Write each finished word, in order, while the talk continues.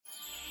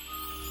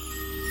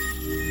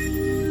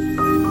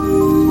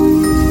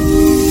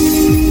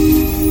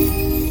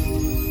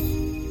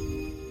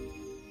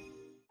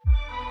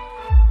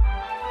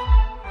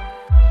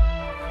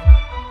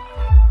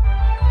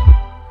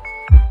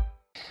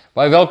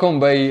Baie welkom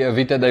by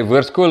Vita die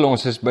Woordskool.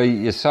 Ons is by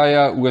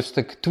Jesaja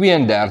hoofstuk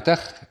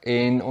 32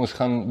 en ons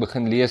gaan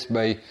begin lees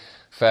by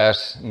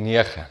vers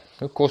 9.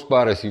 Hoe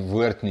kosbaar is die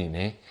woord nie,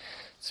 né?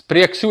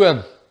 Spreek so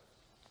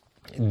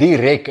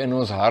direk in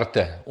ons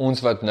harte. Ons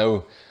wat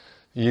nou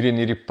hier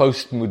in hierdie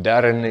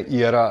postmoderne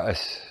era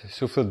is,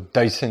 soveel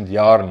 1000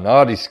 jaar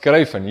na die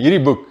skryf van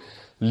hierdie boek,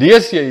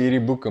 lees jy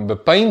hierdie boek en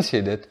bepeins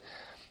jy dit,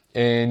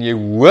 en jy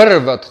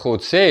hoor wat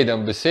God sê,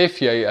 dan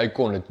besef jy, hy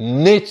kon dit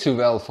net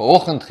sowel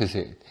vanoggend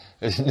gesê het.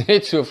 Is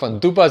net so van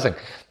toepassing.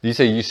 Dit is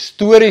 'n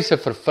historiese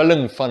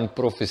vervulling van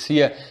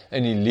profeseë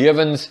in die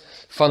lewens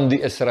van die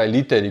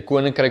Israeliete, die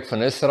koninkryk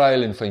van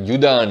Israel en van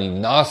Juda en die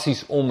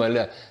nasies om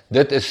hulle.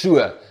 Dit is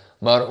so,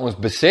 maar ons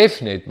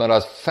besef net, maar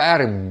daar's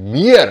ver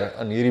meer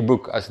aan hierdie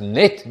boek as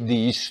net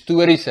die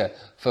historiese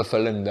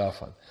vervulling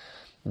daarvan.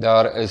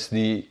 Daar is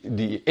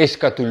die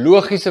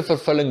eskatologiese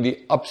vervulling,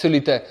 die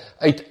absolute,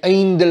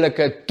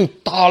 uiteindelike,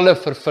 totale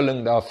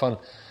vervulling daarvan,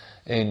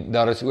 en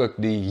daar is ook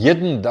die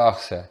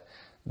hedendaagse,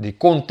 die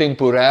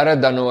kontemporêre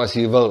dan nou as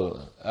jy wil,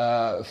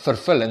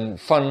 vervulling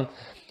van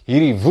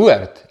hierdie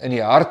woord in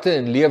die harte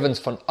en lewens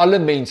van alle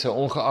mense,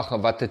 ongeag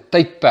in watter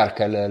tydperk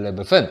hulle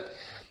bevind.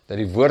 Dat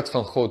die woord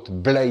van God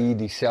bly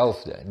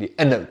dieselfde, die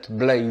inhoud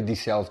bly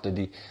dieselfde,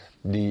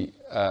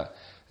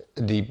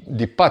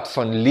 die pad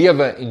van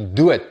lewe en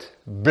dood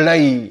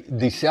bly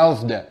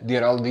dieselfde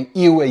deur al die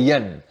eeue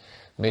heen,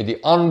 met die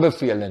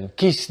aanbeveling,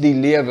 kies die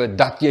lewe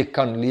dat jy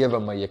kan lewe,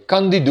 maar jy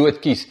kan die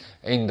dood kies,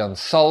 en dan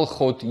sal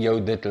God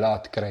jou dit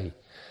laat kry.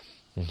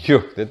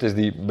 Jo, dit is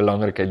die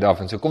belangrikheid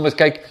daarvan. So kom ons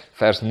kyk,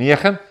 vers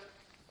 9,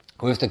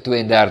 hoofstuk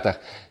 32,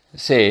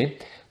 sê,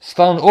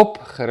 staan op,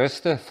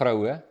 geruste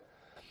vroue,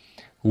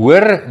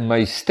 hoor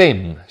my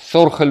stem,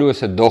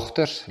 sorgelose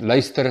dogters,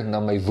 luister na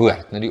my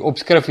woord. Nou die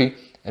opskrifie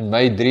in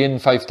my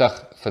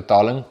 53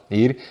 vertaling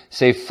hier,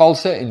 sê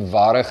valse en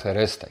ware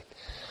gerustheid.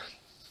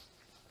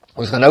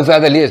 Ons gaan nou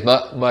verder lees,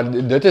 maar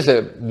dit is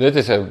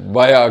 'n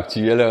baie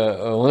aktuele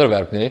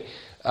onderwerp, nee?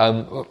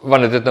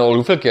 Want dit het nou al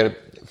hoeveel keer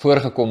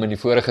voorgekom in die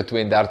vorige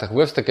 32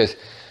 hoofstuk is,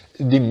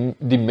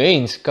 die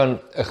mens kan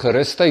 'n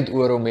gerustheid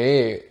oor hom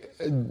hê,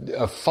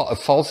 'n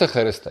valse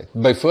gerustheid.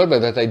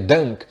 Byvoorbeeld dat hy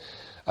dink,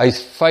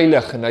 hy's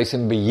veilig en hy's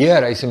in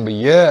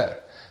beheer,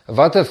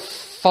 Wat 'n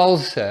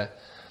valse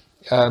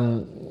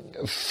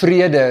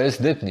vrede is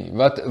dit nie?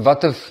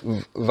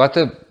 Wat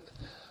 'n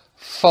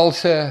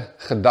valse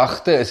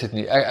gedagte is dit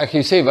nie? Ek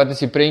jy sê, wat is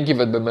die prentjie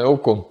wat by my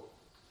opkom?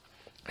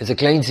 Is 'n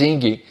klein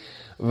seentjie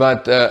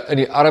wat in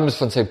die arms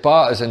van sy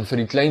pa is, en vir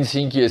die klein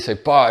seentjie is sy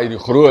pa uit die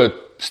groot,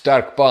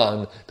 sterk pa,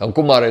 en dan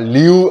kom maar 'n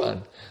leeu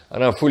aan, en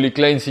dan voel die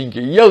klein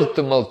seentjie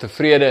heeltemal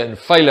tevrede en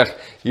veilig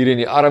hier in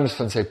die arms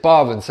van sy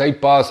pa, want sy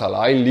pa sal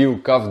hy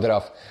leeu kaf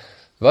draf.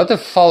 Wat 'n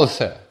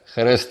valse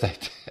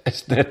gerustheid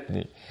is dit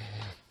nie?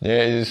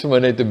 Nee, dit is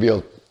sommer net 'n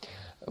beeld.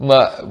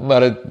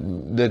 Maar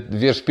dit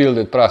weerspieël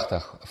dit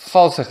pragtig.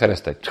 Valse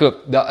gerustheid. So,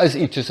 daar is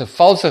iets soos 'n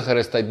valse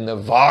gerustheid en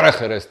 'n ware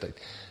gerustheid.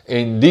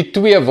 En die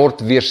twee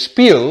word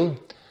weerspieël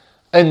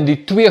in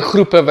die twee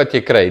groepe wat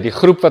jy kry. Die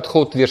groep wat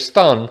God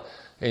weerstaan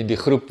en die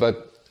groep wat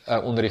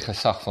onder die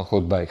gesag van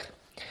God buig.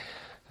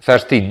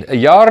 Vers 10. 'n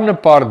jaar en 'n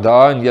paar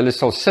dae en julle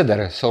sal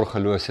sidder,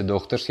 sorgelose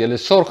dogters. Julle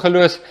is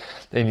sorgeloos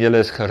en julle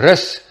is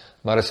gerus,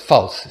 maar is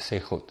vals, sê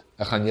God.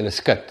 Ek gaan julle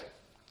skud.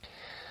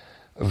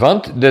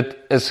 Want dit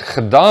is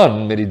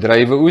gedaan met die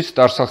druiweoes,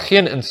 daar sal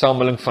geen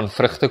insameling van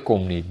vrugte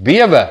kom nie.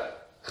 Bewe,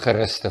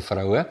 geruste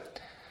vroue,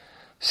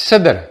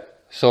 sidder,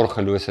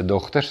 sorgelose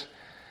dogters,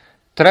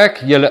 trek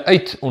julle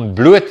uit,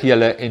 ontbloot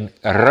julle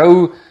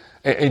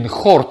en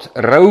gord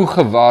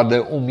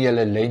rougewaarde om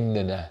julle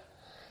lendene.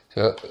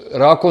 So,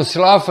 raak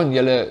ontslaaf van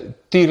julle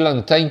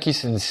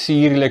tierlantijntjies en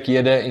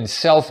sierlikhede en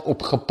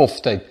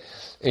selfopgepoftheid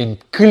en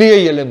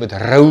klee julle met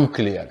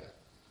rouklere.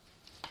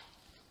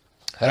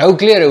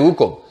 Rouklere,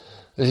 hoekom?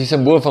 Dis die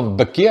simbool van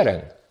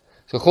bekering.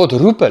 So God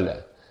roep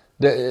hulle.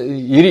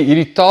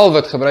 Hierdie taal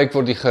wat gebruik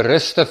word, die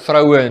geruste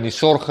vroue en die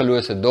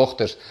sorgelose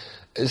dogters,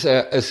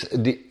 is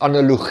die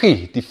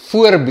analogie, die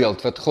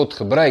voorbeeld wat God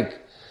gebruik,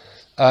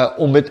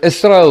 om met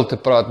Israel te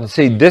praat en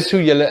sê, dis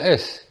hoe julle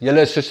is.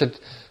 Julle is soos 'n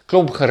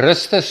klomp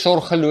geruste,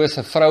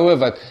 sorgelose vroue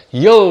wat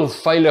heel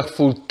veilig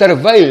voel,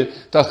 terwyl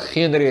daar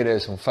geen rede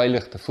is om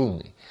veilig te voel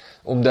nie,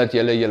 omdat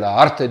julle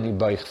harte nie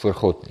buig voor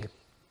God nie.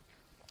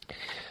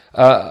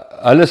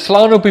 Hulle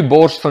slaan op die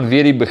bors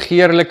vanweë die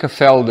begeerlike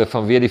velde,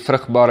 vanweë die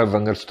vrugbare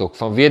wingerdstok,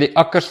 vanweë die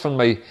akkers van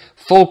my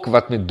volk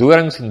wat met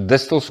dorings en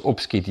distels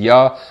opskiet,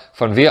 ja,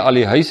 vanweë al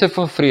die huise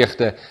van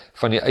vreugde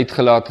van die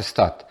uitgelate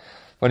stad.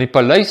 Want die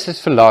paleis is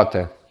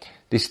verlate,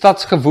 die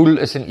stadsgewoel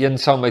is in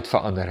eensaamheid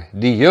verander,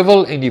 die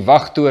heuwel en die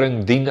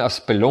wagtoring dien as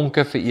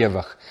spelonke vir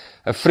ewig,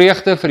 'n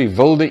vreugde vir die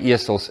wilde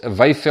esels, 'n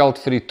weiveld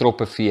vir die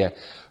troppe vee,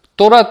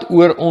 totdat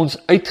oor ons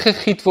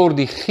uitgegiet word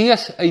die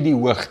gees uit die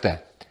hoogte.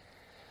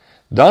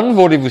 Dan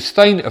word die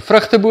woestyn 'n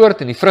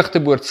vrugteboord en die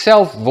vrugteboord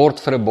self word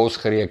vir 'n bos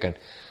gereken.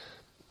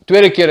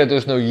 Tweede keer het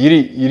ons nou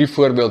hierdie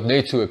voorbeeld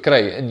net so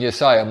kry in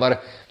Jesaja, maar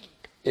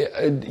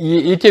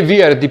het jy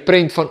weer die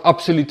prent van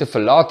absolute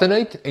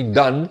verlatenheid en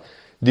dan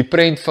die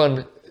prent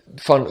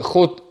van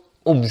God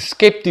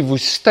omskep die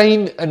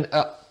woestyn in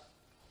 'n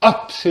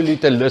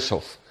absolute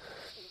lushof.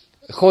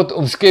 God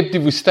omskep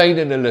die woestyn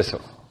in 'n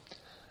lushof.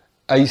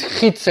 Hy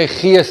giet sy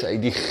gees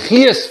uit, die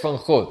gees van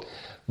God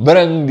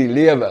bring die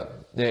lewe.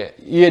 Nee,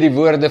 hier die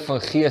woorde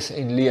van gees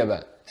en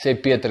lewe, sê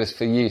Petrus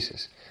vir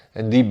Jesus.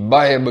 In die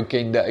baie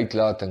bekende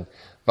uitlating,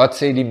 wat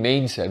sê die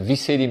mense? Wie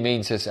sê die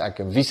mense is ek?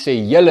 En wie sê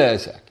julle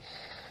is ek?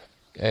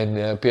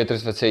 En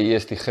Petrus wat sê, U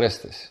is die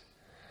Christus.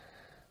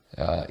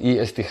 Ja, U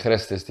is die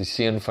Christus, die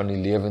seun van die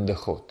lewende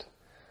God.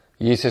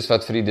 Jesus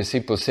wat vir die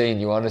disippels sê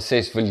in Johannes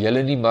 6, wil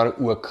julle nie maar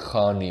ook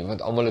gaan nie,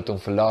 want almal het hom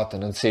verlaat, en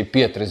dan sê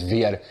Petrus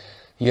weer,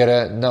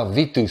 Here, na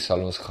wie toe sal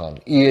ons gaan?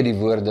 U het die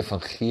woorde van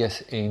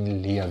gees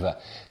en lewe.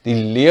 Die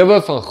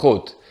lewe van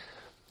God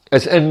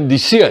is in die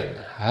seun.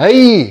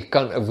 Hy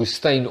kan 'n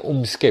woestyn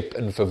omskep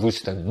in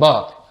verwoesting,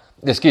 maar,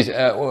 ekskuus,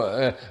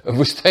 'n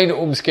woestyn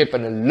omskep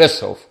in 'n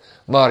lushof,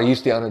 maar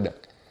hier's die ander ding.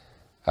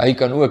 Hy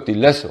kan ook die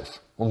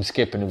lushof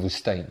omskep in 'n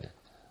woestyn.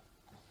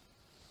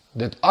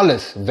 Dit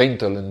alles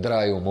wentel en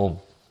draai om hom.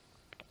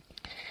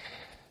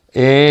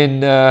 En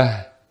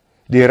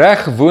die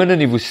reg woon in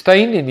die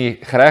woestyn en die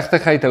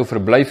geregtigheid hou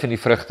verblyf in die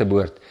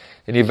vrugteboord.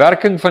 En die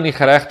werking van die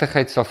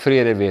geregtigheid sal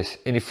vrede wees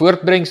en die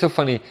voortbrengsel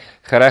van die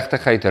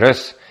geregtigheid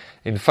rus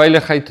en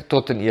veiligheid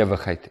tot in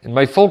ewigheid. En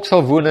my volk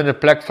sal woon in 'n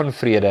plek van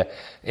vrede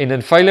en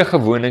in veilige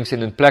wonings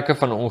en in plekke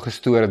van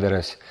ongestoorde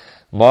rus.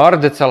 Maar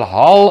dit sal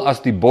haal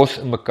as die bos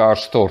in mekaar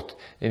stort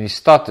en die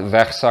stad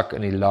wegsak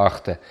in die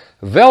laagte.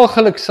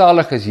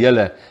 Welgeluksalig is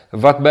julle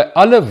wat by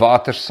alle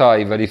water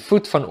saai wat die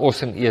voet van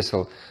os en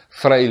esel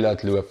vry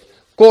laat loop.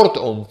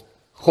 Kortom,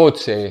 God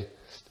sê,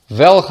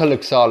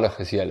 welgeluksalig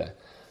is julle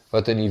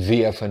wat in die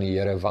weë van die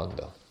Here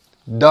wandel.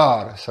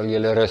 Daar sal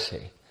julle rus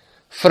hê.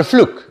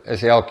 Vervloek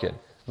is elkeen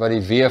wat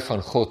die weë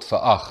van God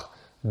verag.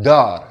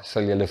 Daar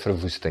sal julle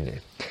verwoesting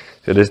hê.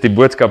 So dis die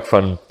boodskap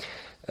van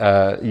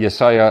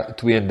Jesaja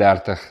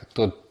 32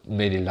 tot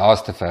met die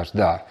laaste vers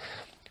daar.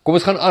 Kom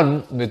ons gaan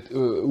aan met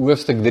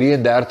hoofstuk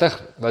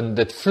 33, want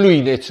dit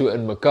vloei net so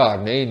in mekaar,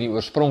 nee, in die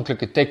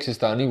oorspronklike teks is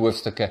daar nie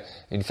hoofstukke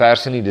en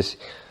verse nie, dis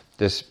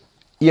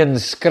een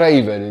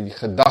skrywe, die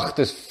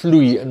gedagtes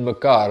vloei in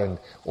mekaar en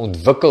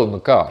ontwikkel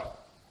mekaar.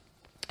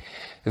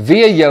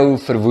 Wee jou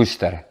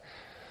verwoester,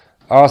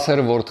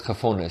 Aser word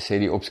gevonnis, sê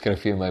die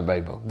opskrif in my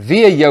Bybel.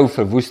 Wee jou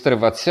verwoester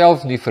wat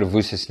self nie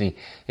verwoes is nie,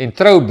 en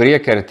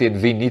troubreker teen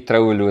wie nie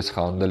troueloos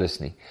gehandel is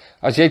nie.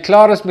 As jy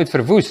klaar is met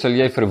verwoes, sal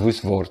jy verwoes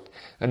word.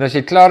 En as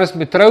jy klaar is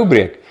met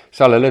troubreek,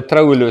 sal hulle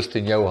troueloos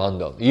teen jou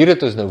handel. Hier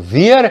het ons nou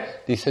weer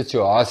die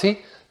situasie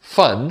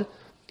van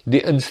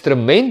die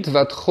instrument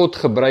wat God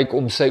gebruik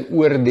om sy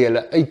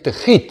oordele uit te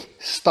giet,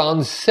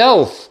 staan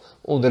self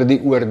onder die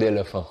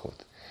oordele van God.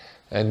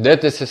 En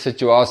dit is 'n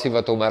situasie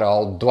wat hom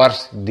herhaal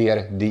dwars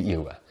deur die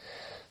eeue.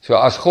 So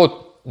as God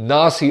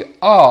nasie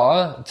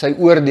A, sy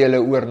oordele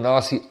oor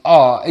nasie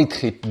A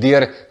uitgiet,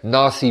 deur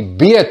nasie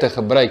B te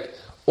gebruik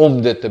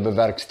om dit te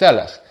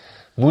bewerkstellig,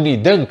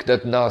 moenie dink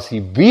dat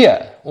nasie B,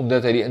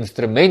 omdat hy die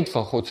instrument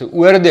van God se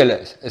oordele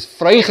is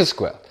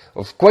vrygeskweld,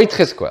 of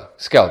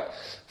kwytgeskeld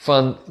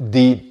van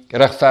die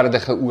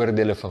regverdige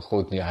oordele van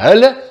God nie.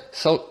 Hulle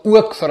sal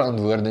ook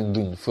verantwoording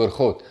doen voor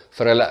God,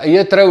 vir hulle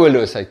eie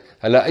troueloosheid,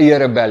 hulle eie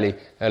rebellie,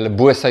 hulle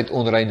boosheid,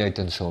 onreinheid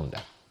en sonde.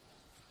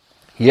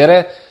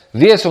 Here,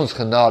 wees ons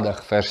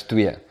genadig, vers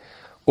 2.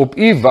 Op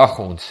U wag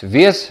ons,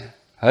 wees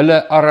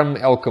hulle arm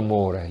elke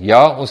môre,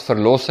 ja, ons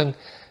verlossing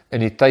in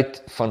die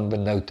tyd van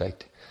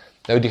benoudheid.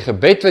 Nou die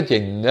gebed wat jy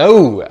nou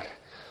hoor,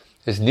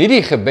 is nie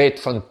die gebed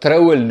van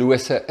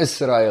trouelose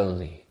Israel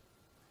nie.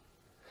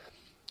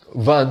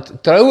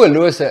 Want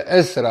trouelose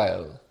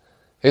Israel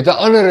het 'n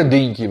ander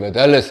dientjie wat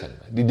hulle sing.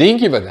 Die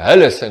dientjie wat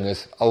hulle sing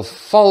is, al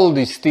val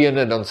die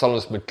stene, dan sal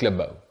ons met klip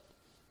bou.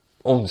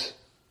 Ons,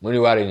 moenie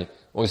worry nie,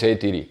 ons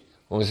het hierdie,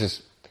 ons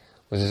is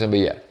in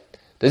beheer.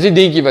 Dis die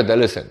dientjie wat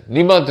hulle sing,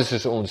 niemand is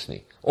soos ons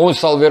nie. Ons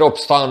sal weer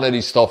opstaan uit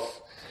die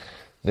stof.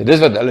 Nee, dis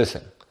wat hulle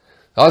sing.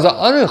 Daar's 'n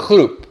ander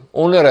groep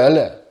onder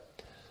hulle,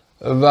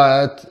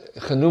 wat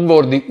genoem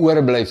word die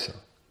oorblyfsel.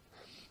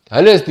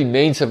 Hulle is die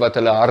mense wat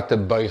hulle harte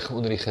buig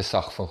onder die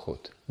gesag van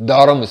God.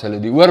 Daarom is hulle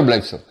die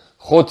oorblyfsel.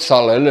 God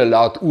sal hulle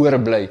laat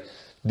oorbly.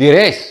 Die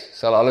res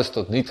sal alles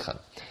tot niet gaan.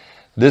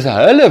 Dis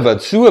hulle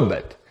wat so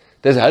bid.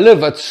 Dis hulle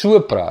wat so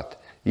praat.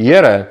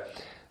 Here,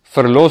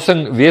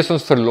 verlossing, wees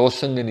ons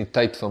verlossing in die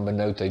tyd van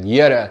benoudheid.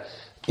 Here,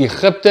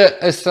 Egipte,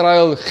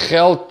 Israel,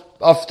 geld,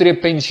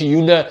 aftreë,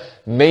 pensioene,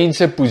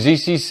 mense,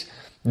 posisies,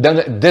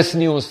 dinge, dis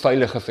nie ons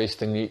veilige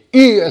vesting nie.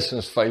 U is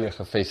ons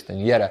veilige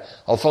vesting, Here.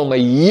 Al val my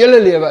hele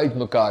lewe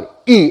uitmekaar,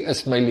 U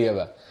is my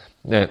lewe.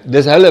 Nee,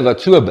 dis hulle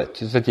wat so bid,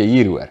 soos wat jy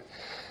hier hoor.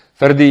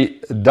 Vir die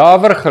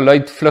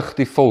dawergeluid vlug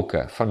die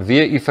volke,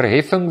 vanweë U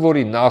verheffing word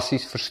die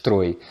nasies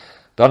verstrooi.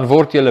 Dan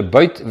word julle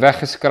buit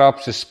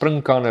weggeskraap, so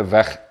springkane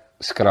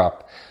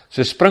wegskraap.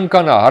 So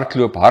springkane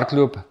hardloop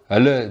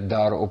hulle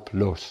daarop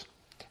los.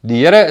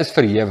 Die Here is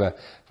verhewe,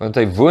 want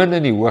hy woon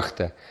in die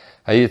hoogte.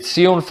 Hy het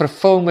Sion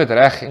vervul met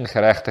reg en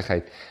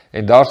geregtigheid,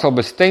 en daar sal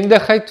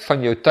bestendigheid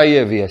van jou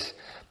tye wees,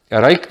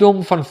 'n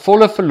rykdom van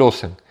volle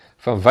verlossing,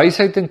 van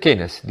wysheid en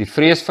kennis, die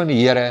vrees van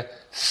die Here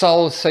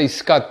sal sy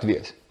skat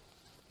wees.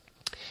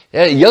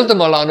 Ja,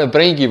 heeltemal 'n ander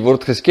prentjie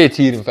word geskets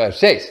hier in vers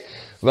 6,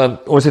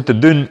 want ons het te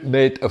doen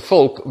met 'n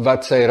volk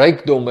wat sy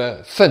rykdomme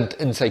vind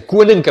in sy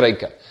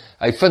koninkryke.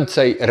 Hy vind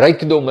sy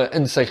rykdomme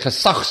in sy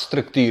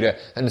gesagsstrukture,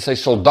 in sy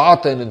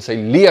soldate en in sy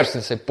leers,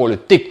 in sy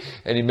politiek,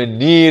 en die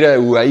maniere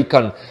hoe hy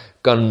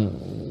kan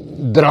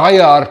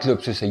draaie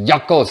hardloop soos 'n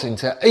jakkals en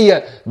sy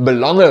eie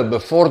belange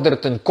bevorder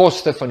ten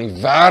koste van die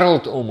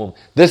wêreld om hom.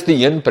 Dis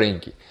die een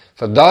prentjie.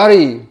 Vir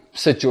daardie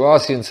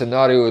situasie en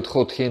scenario het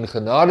God geen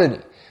genade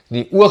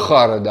nie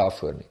ooggare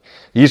daarvoor nie.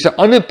 Hier's 'n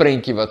ander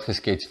prentjie wat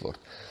geskets word.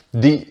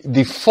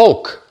 Die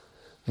volk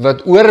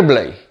wat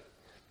oorbly,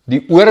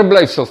 die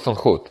oorblyfsel van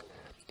God.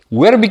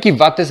 Hoor bietjie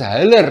wat is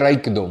hulle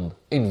rykdom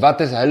en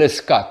wat is hulle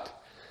skat.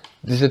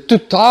 Dis 'n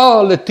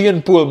totale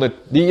teenpool met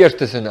die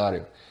eerste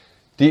scenario.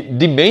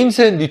 Die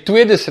mense in die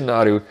tweede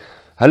scenario,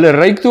 hulle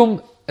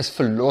rykdom is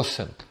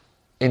verlossing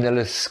en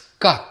hulle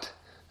skat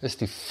is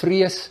die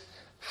vrees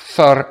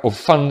vir of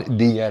van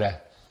die Here.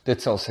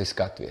 Dit sal sy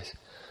skat wees.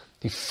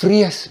 Die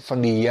vrees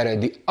van die Here,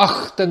 die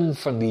agting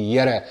van die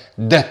Here,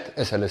 dit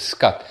is hulle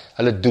skat.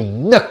 Hulle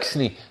doen niks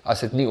nie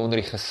as dit nie onder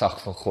die gesag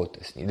van God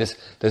is nie.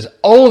 Dis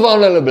alwaar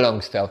hulle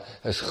belangstel,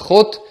 is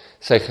God,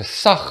 sy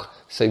gesag,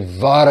 sy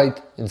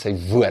waarheid en sy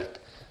woord.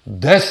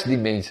 Dis die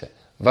mense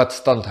wat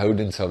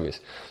standhoudend sal wees.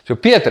 So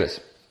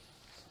Petrus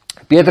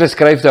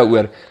skryf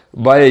daaroor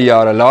baie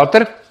jare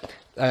later,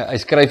 hy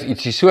skryf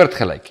ietsie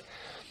soortgelyk.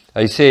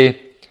 Hy sê,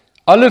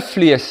 alle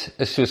vlees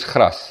is soos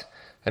gras,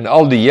 en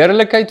al die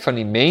heerlikheid van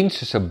die mens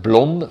soos 'n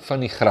blom van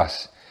die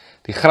gras.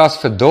 Die gras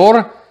verdor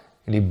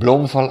en die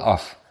blom val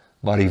af,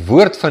 maar die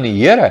woord van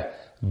die Here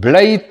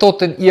bly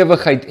tot in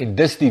ewigheid, en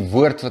dis die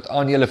woord wat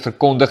aan julle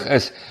verkondig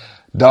is.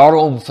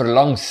 Daarom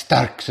verlang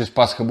sterk soos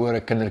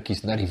pasgebore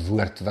kindertjies na die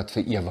woord wat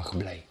vir ewig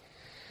bly.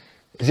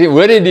 Sê,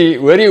 hoor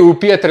jy hoe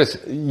Petrus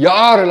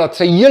jare laat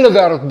sy hele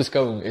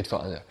wêreldbeskouing het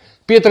verander.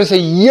 Petrus sy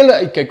hele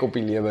uitkyk op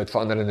die lewe het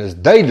verander, en is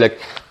duidelik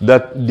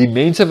dat die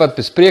mense wat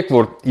bespreek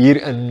word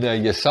hier in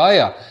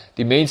Jesaja,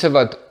 die mense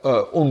wat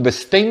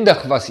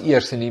onbestendig was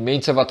eers, en die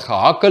mense wat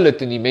gehakkel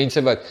het, en die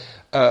mense wat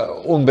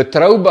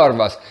onbetroubaar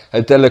was,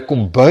 het hulle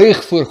kom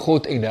buig voor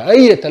God, en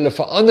hy het hulle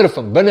verander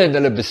van binne en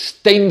hulle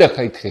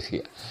bestendigheid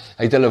gegee.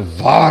 Hy het hulle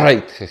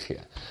waarheid gegee.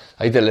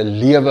 Hy het hulle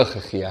lewe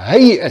gegee.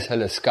 Hy is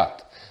hulle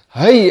skat.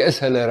 Hy is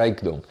hulle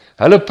rykdom.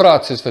 Hulle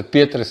praat soos wat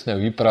Petrus nou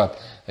hier praat.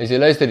 Hy sê,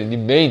 luister, die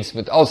mens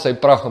met al sy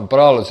pragt en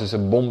praal is soos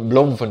 'n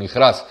blom van die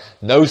gras.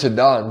 Nou is dit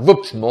daar en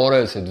woeps,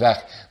 môre is dit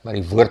weg. Maar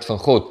die woord van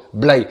God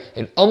bly.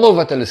 En almal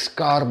wat hulle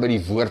skaar by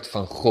die woord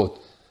van God,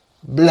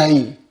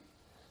 bly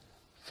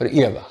vir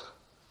ewig.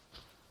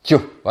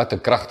 Tjoe, wat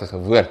 'n kragtige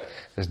woord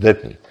is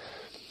dit nie.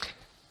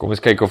 Kom ons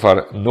kyk of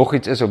daar nog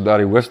iets is op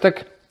daardie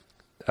hoofstuk.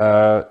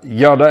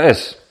 Ja, daar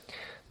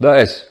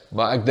is.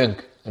 Maar ek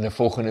dink in 'n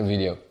volgende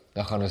video,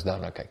 dan gaan ons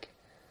daarna kyk.